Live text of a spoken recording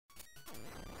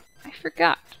I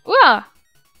forgot. Whoa!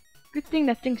 Good thing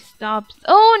that thing stops.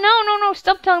 Oh, no.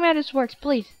 Stop telling me how this works,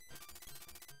 please.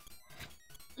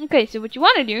 Okay, so what you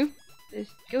want to do is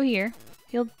go here.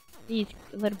 Heal these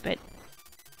a little bit.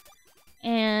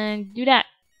 And do that.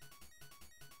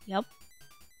 Yep.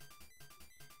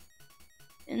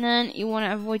 And then you want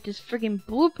to avoid these friggin'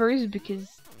 bloopers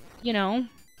because, you know,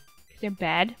 they're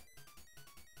bad.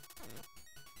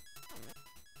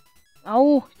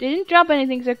 Oh, they didn't drop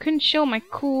anything, so I couldn't show my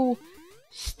cool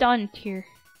stunt here.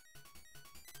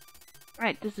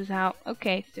 Right, this is how.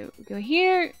 Okay, so we go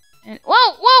here and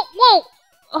whoa!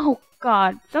 Oh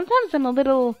God, sometimes I'm a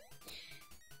little,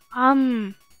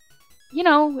 you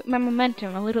know, with my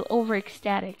momentum, a little over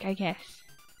ecstatic, I guess.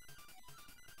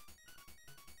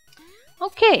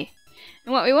 Okay,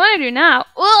 and what we want to do now,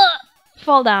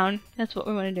 fall down. That's what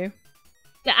we want to do.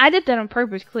 Yeah, I did that on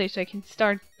purpose, clearly, so I can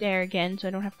start there again, so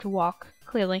I don't have to walk,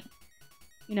 clearly.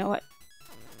 You know what?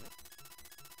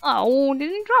 Oh,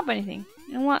 didn't drop anything.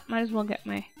 You know what? Might as well get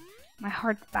my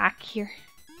heart back here.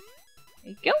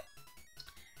 There you go.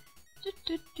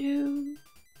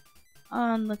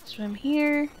 Let's swim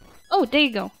here. Oh, there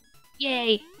you go.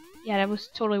 Yay! Yeah, that was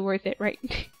totally worth it, right?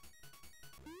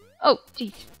 Oh,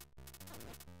 jeez.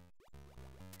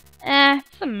 It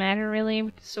doesn't matter really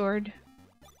with the sword.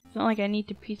 It's not like I need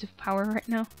the piece of power right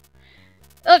now.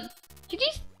 Could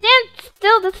you stand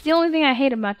still? That's the only thing I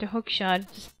hate about the hook shot.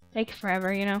 It just takes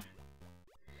forever, you know.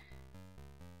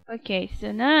 Okay,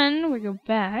 so then we go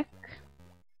back.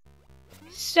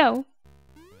 So,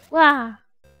 wow.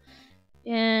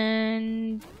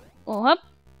 And up.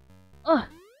 Oh,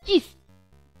 jeez.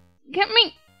 Get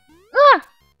me. Ah.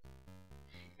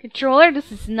 Controller,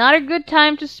 this is not a good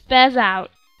time to spaz out.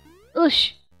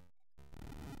 Oosh.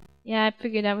 Yeah, I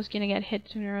figured I was gonna get hit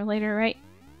sooner or later, right?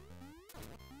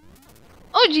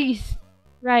 Oh, jeez.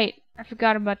 Right, I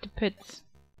forgot about the pits.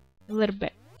 A little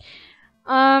bit.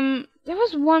 There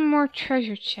was one more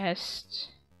treasure chest.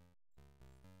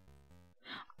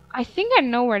 I think I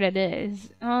know where that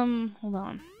is. Hold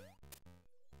on.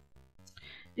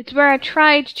 It's where I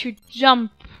tried to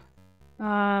jump,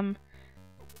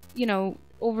 you know,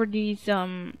 over these,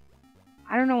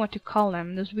 I don't know what to call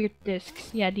them. Those weird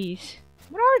discs. Yeah, these.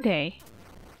 What are they?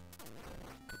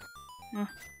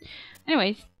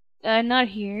 Anyways, not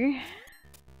here.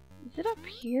 Is it up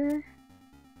here?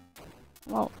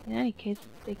 Well, in any case,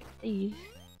 let's take these.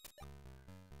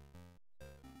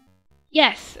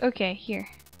 Yes! Okay, here.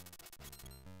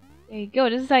 There you go,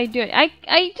 this is how you do it.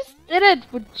 I just did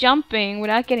it with jumping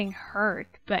without getting hurt,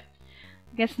 but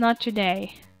I guess not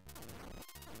today.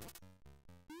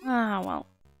 Ah, well.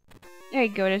 There you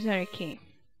go, there's another key.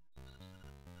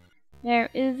 There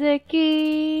is a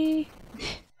key!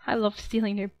 I love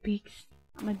stealing their beaks.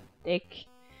 I'm a dick.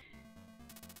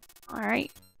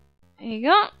 Alright. There you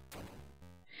go.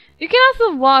 You can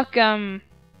also walk, up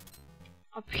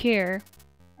here.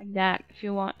 Like that, if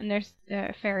you want. And there's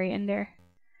a ferry in there.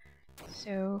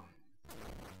 So...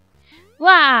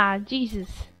 Wow! Jesus!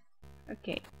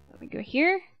 Okay, let me go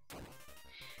here.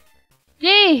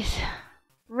 Jeez!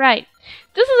 Right.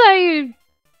 This is how you,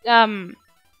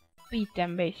 beat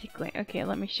them, basically. Okay,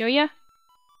 let me show you.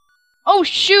 Oh,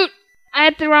 shoot! I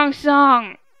had the wrong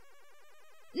song!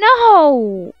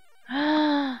 No!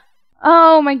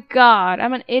 Oh my god,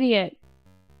 I'm an idiot.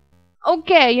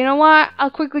 Okay, you know what?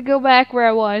 I'll quickly go back where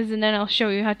I was, and then I'll show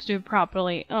you how to do it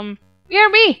properly.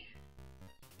 BRB!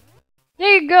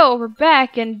 There you go, we're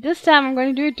back, and this time I'm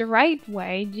going to do it the right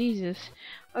way. Jesus.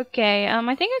 Okay,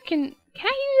 I think I can I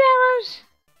use arrows?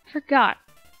 Forgot.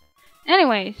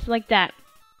 Anyways, like that.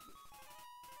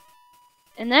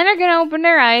 And then they're gonna open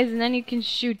their eyes, and then you can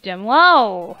shoot them.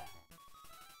 Whoa!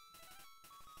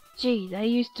 Jeez, I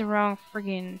used the wrong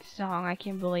friggin' song. I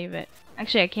can't believe it.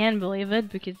 Actually, I can believe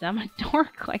it, because I'm a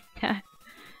dork like that.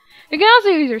 You can also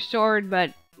use your sword,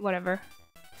 but whatever.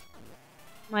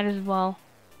 Might as well.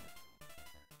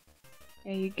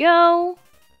 There you go.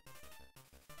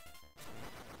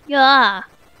 Yeah.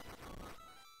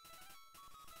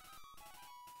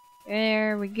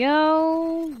 There we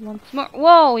go. Once more.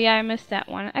 Whoa, yeah, I missed that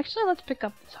one. Actually, let's pick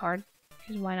up this heart.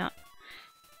 Because why not?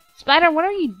 Spider, what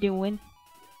are you doing?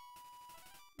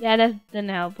 Yeah, that didn't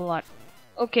help a lot.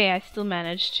 Okay, I still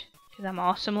managed. Because I'm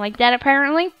awesome like that,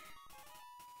 apparently.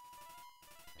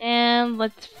 And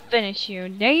let's finish you.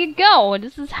 There you go.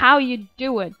 This is how you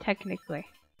do it, technically.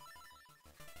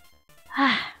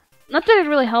 Not that it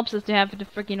really helps us to have the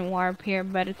freaking warp here,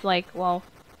 but it's like, well,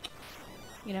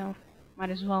 you know, might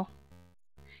as well.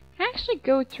 Can I actually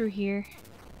go through here?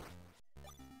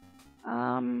 You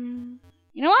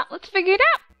know what? Let's figure it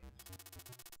out.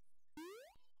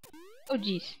 Oh,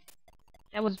 jeez.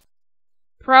 That was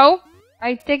Pro?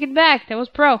 I take it back. That was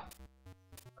pro.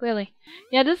 Clearly.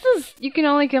 Yeah, this is... You can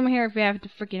only come here if you have the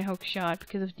freaking hook shot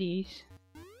because of these.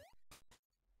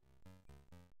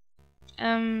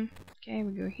 Okay,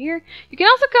 we go here. You can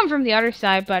also come from the other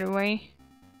side, by the way.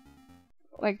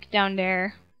 Like, down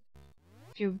there.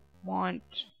 If you want.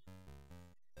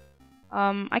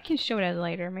 I can show that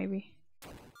later, maybe.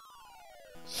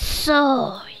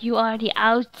 So, you are the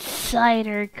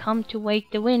outsider come to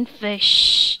wake the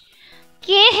windfish.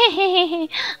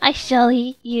 I shall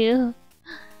eat you.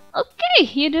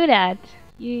 Okay, you do that.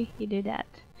 You do that.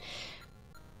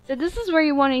 So this is where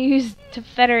you want to use the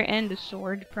feather and the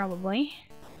sword, probably.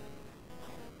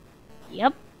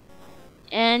 Yep.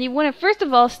 And you want to first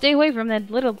of all stay away from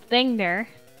that little thing there.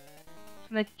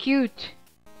 From that cute,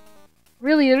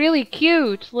 really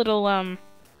cute little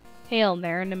tail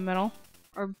there in the middle.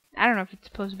 Or I don't know if it's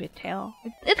supposed to be a tail.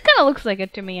 It kind of looks like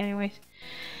it to me, anyways.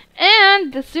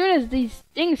 And as soon as these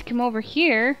things come over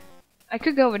here, I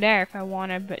could go over there if I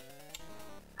wanted, but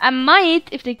I might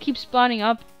if they keep spawning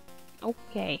up.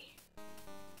 Okay.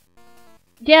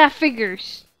 Yeah,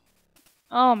 figures.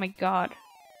 Oh my god.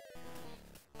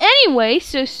 Anyway,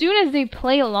 so as soon as they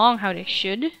play along how they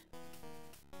should.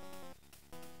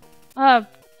 Yeah,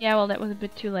 well, that was a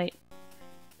bit too late.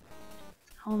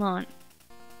 Hold on.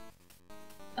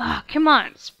 Ah, come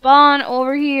on, spawn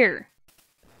over here.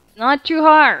 It's not too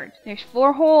hard. There's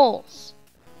 4 holes.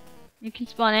 You can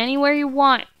spawn anywhere you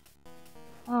want.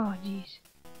 Oh, jeez.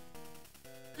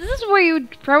 This is where you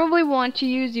would probably want to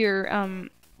use your,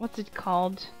 what's it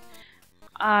called?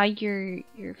 Your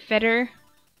feather.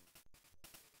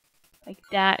 Like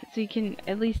that, so you can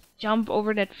at least jump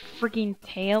over that freaking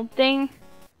tail thing.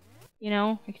 You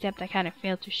know, except I kind of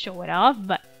failed to show it off,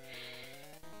 but...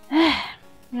 you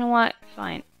know what?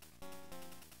 Fine.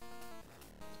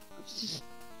 Let's just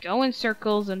go in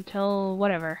circles until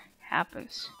whatever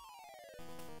happens.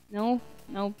 No,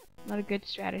 nope, not a good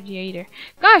strategy either.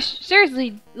 Gosh,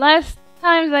 seriously, last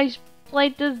times I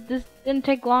played this didn't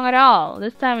take long at all.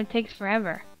 This time it takes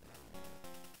forever.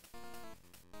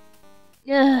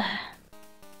 Ugh.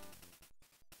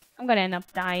 I'm gonna end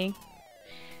up dying.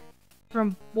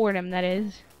 From boredom, that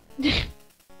is.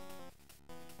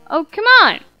 Oh, come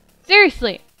on!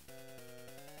 Seriously!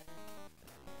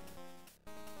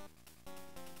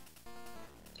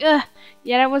 Ugh.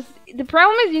 Yeah, that was... The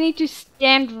problem is you need to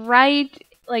stand right,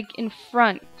 like, in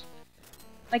front.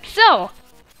 Like so!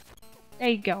 There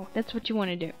you go. That's what you want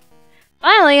to do.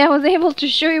 Finally, I was able to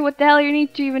show you what the hell you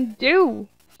need to even do!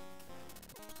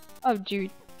 Oh,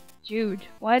 Jude. Jude.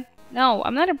 What? No,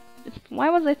 I'm not a... Why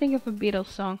was I thinking of a Beatles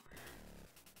song?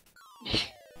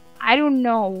 I don't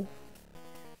know.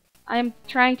 I'm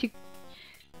trying to...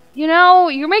 You know,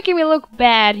 you're making me look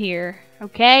bad here.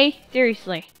 Okay?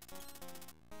 Seriously.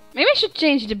 Maybe I should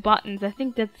change the buttons. I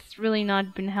think that's really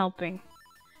not been helping.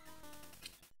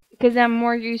 Because I'm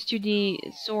more used to the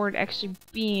sword actually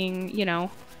being, you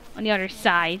know, on the other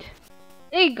side.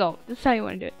 There you go. That's how you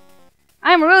want to do it.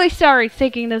 I'm really sorry it's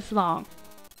taking this long.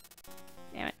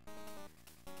 Damn it.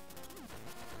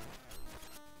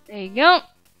 There you go.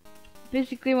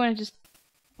 Basically want to just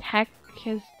hack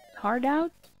his heart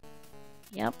out.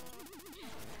 Yep.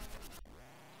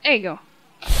 There you go.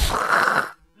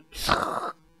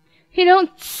 You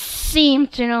don't seem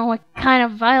to know what kind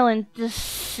of violence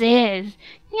this is.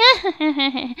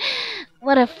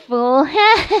 What a fool.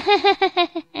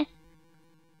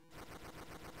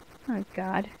 Oh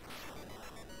god.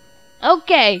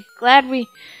 Okay, glad we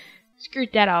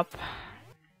screwed that up.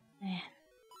 Man.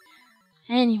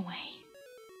 Anyway.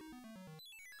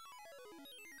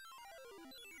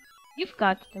 You've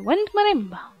got the wind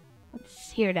marimba.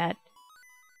 Let's hear that.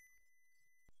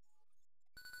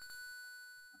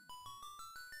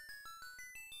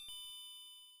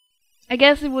 I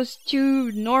guess it was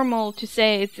too normal to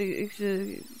say it's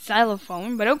a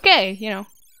xylophone, but okay, you know.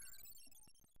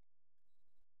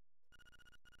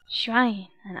 Shrine.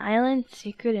 An island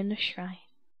secret in the shrine.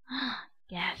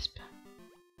 Gasp.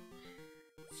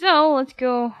 So, let's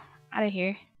go out of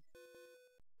here.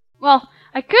 Well,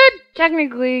 I could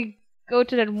technically go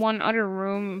to that one other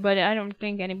room, but I don't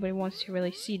think anybody wants to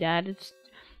really see that.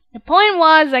 The point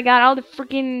was, I got all the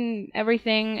freaking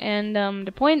everything, and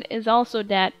the point is also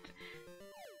that,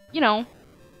 you know,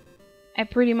 I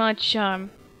pretty much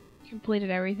completed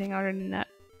everything other than that.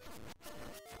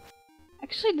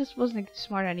 Actually, this wasn't a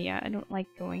smart idea. I don't like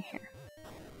going here.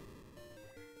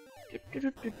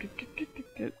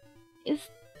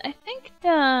 I think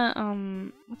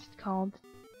the what's it called?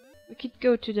 We could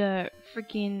go to the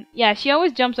freaking... Yeah, she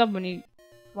always jumps up when you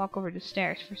walk over the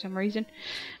stairs for some reason.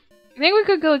 I think we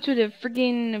could go to the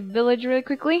freaking village really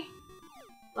quickly.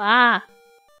 Ah,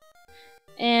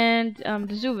 and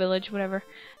the zoo village, whatever.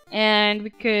 And we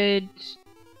can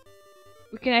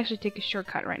actually take a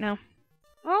shortcut right now.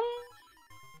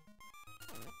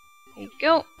 There you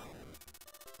go.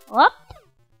 Up.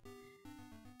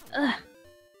 Ugh.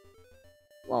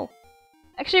 Whoa.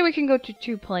 Actually, we can go to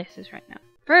 2 places right now.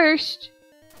 First,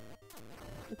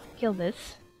 let's kill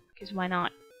this, because why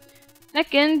not?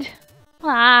 Second,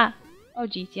 oh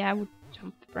geez, yeah, I would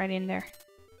jump right in there.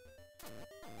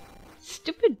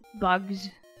 Stupid bugs.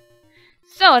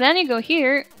 So then you go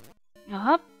here,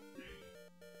 up,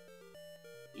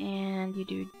 and you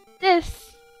do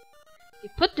this. You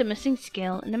put the missing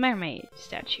scale in the mermaid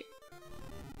statue.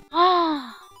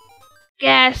 Ah,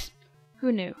 gasp!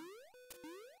 Who knew?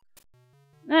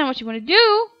 Then what you want to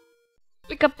do?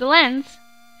 Pick up the lens.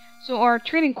 So our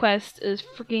trading quest is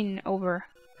freaking over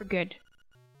for good.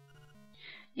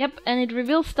 Yep, and it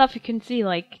reveals stuff you can see,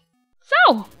 like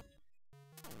so.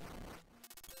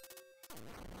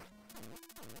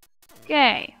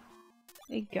 Okay,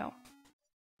 there you go.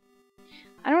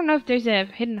 I don't know if there's a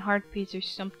hidden heart piece or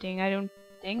something. I don't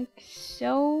think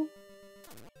so.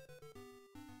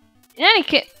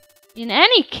 In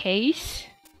any case,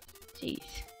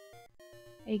 jeez.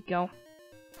 There you go.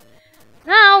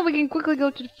 Now we can quickly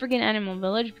go to the friggin' animal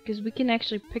village because we can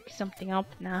actually pick something up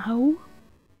now.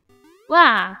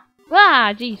 Wow,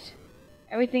 wow, jeez.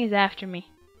 Everything is after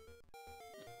me.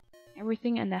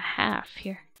 Everything and a half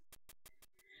here.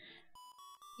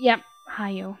 Yep,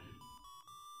 hi-yo.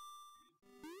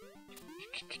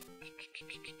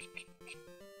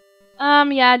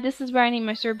 Yeah, this is where I need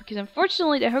my sword because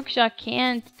unfortunately the hookshot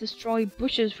can't destroy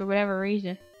bushes for whatever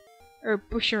reason. Or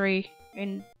bushery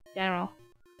in general.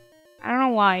 I don't know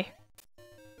why.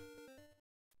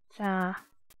 It's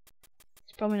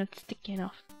probably not sticky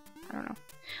enough. I don't know.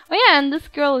 Oh yeah, and this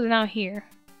girl is now here.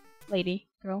 Lady,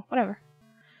 girl, whatever.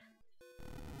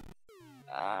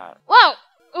 Whoa!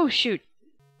 Oh shoot.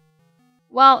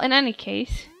 Well, in any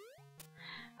case,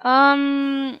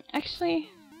 actually,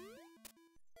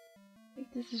 I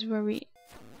think this is where we.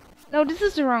 No, this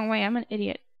is the wrong way. I'm an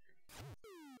idiot.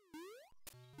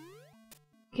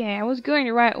 Okay, I was going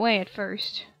the right way at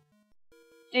first.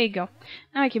 There you go.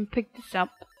 Now I can pick this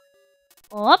up.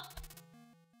 Up.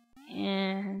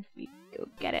 And we go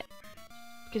get it.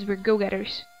 Because we're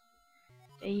go-getters.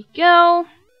 There you go.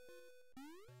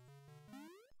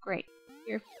 Great.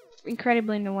 You're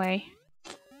incredibly in the way.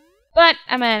 But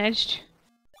I managed.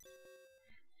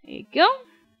 There you go.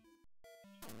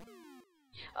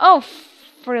 Oh,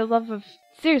 for the love of...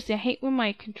 Seriously, I hate when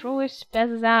my controller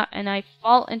spazzes out and I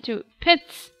fall into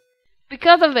pits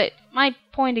because of it. My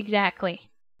point exactly.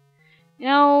 You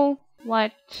know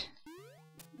what?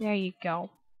 There you go.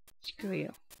 Screw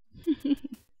you.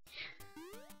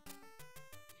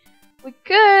 We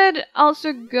could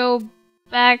also go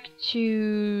back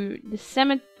to the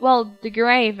cemetery, well, the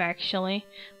grave actually,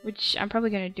 which I'm probably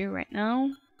gonna do right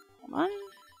now. Hold on. There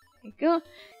you go.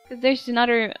 Because there's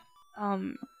another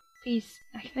piece.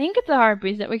 I think it's a heart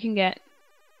piece that we can get.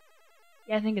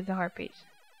 Yeah, I think it's a heart piece.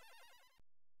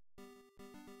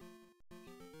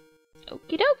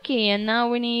 Okie dokie, and now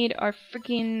we need our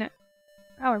freaking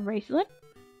power bracelet.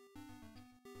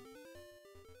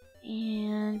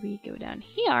 And we go down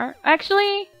here.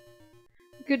 Actually,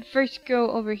 we could first go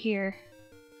over here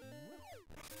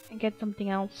and get something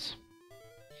else.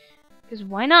 Because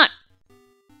why not?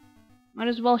 Might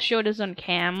as well show this on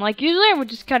cam. Like, usually I would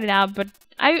just cut it out, but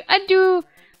I do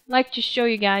like to show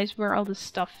you guys where all this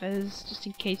stuff is, just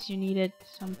in case you need it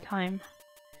sometime.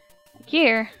 Like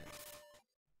here.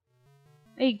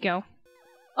 There you go.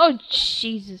 Oh,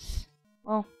 Jesus.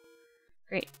 Well,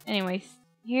 great. Anyways,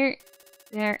 here,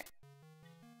 there.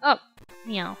 Oh,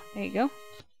 meow. There you go.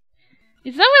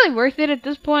 It's not really worth it at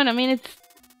this point. I mean,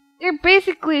 they're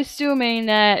basically assuming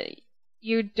that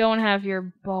you don't have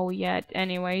your bow yet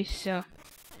anyway, so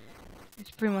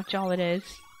that's pretty much all it is.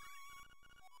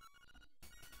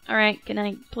 Alright, good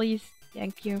night, please.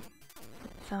 Thank you.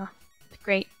 It's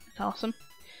great. It's awesome.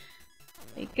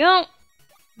 There you go.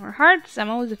 More hearts. I'm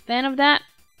always a fan of that.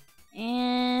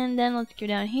 And then let's go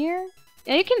down here.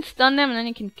 Yeah, you can stun them and then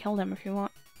you can kill them if you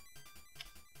want.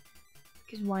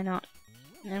 Because why not?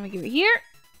 And then we go here.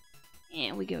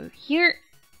 And we go here.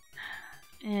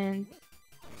 And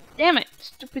damn it,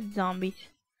 stupid zombies.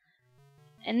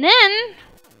 And then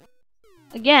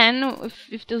again,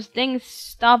 if those things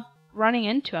stop running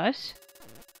into us,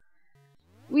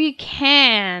 we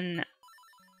can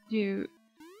do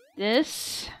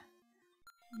this,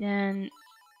 then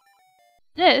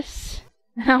this.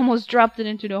 I almost dropped it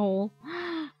into the hole.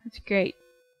 That's great.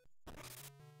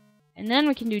 And then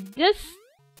we can do this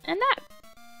and that.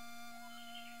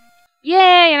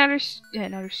 Yay! And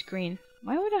another screen.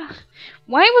 Why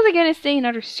was I gonna say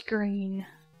another screen?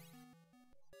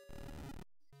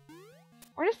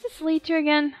 Where does this lead to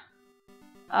again?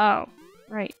 Oh,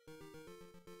 right.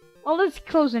 Well, that's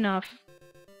close enough.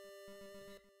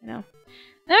 You know.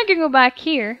 Now I can go back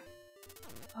here.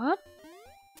 Up.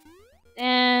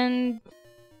 And...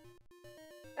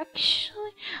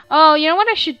 Actually... Oh, you know what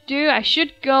I should do? I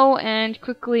should go and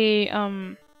quickly,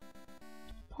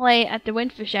 play at the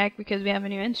Windfish Shack because we have a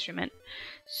new instrument.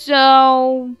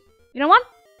 So... You know what?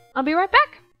 I'll be right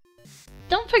back.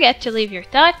 Don't forget to leave your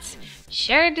thoughts,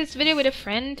 share this video with a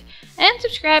friend, and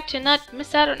subscribe to not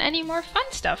miss out on any more fun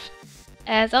stuff.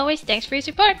 As always, thanks for your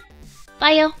support.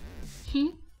 Bye,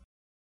 y'all.